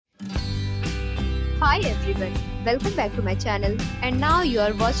Hi everyone, welcome back to my channel, and now you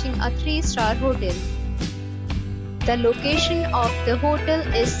are watching a 3-star hotel. The location of the hotel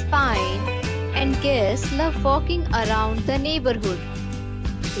is fine and guests love walking around the neighborhood.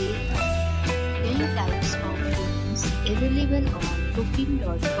 There are many types of rooms available on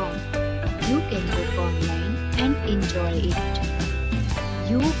booking.com. You can book online and enjoy it.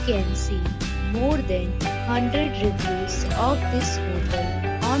 You can see more than 100 reviews of this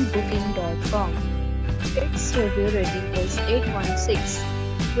hotel on booking.com. Its review rating is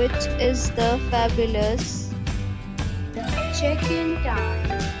 8.6, which is the fabulous. The check-in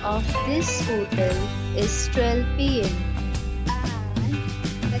time of this hotel is 12 p.m.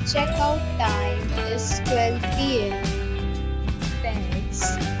 and the checkout time is 12 p.m.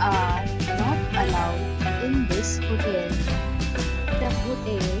 Pets are not allowed in this hotel. The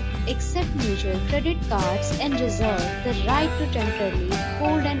hotel accepts major credit cards and reserves the right to temporarily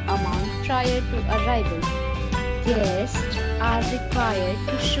hold an amount prior to arrival. Guests are required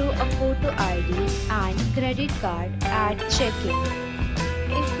to show a photo ID and credit card at check-in.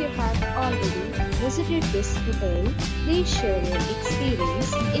 If you have already visited this hotel, please share your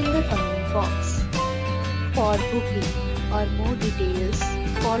experience in the comment box. For booking or more details,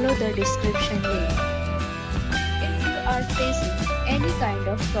 follow the description link. If you are facing any kind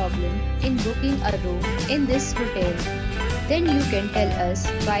of problem in booking a room in this hotel, then you can tell us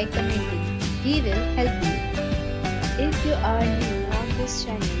by commenting. We will help you. If you are new on this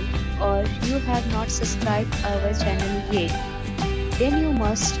channel or you have not subscribed our channel yet, then you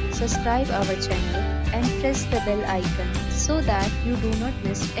must subscribe our channel and press the bell icon so that you do not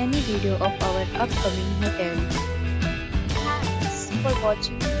miss any video of our upcoming hotel. Thanks for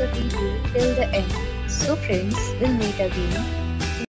watching the video till the end. So friends, we'll meet again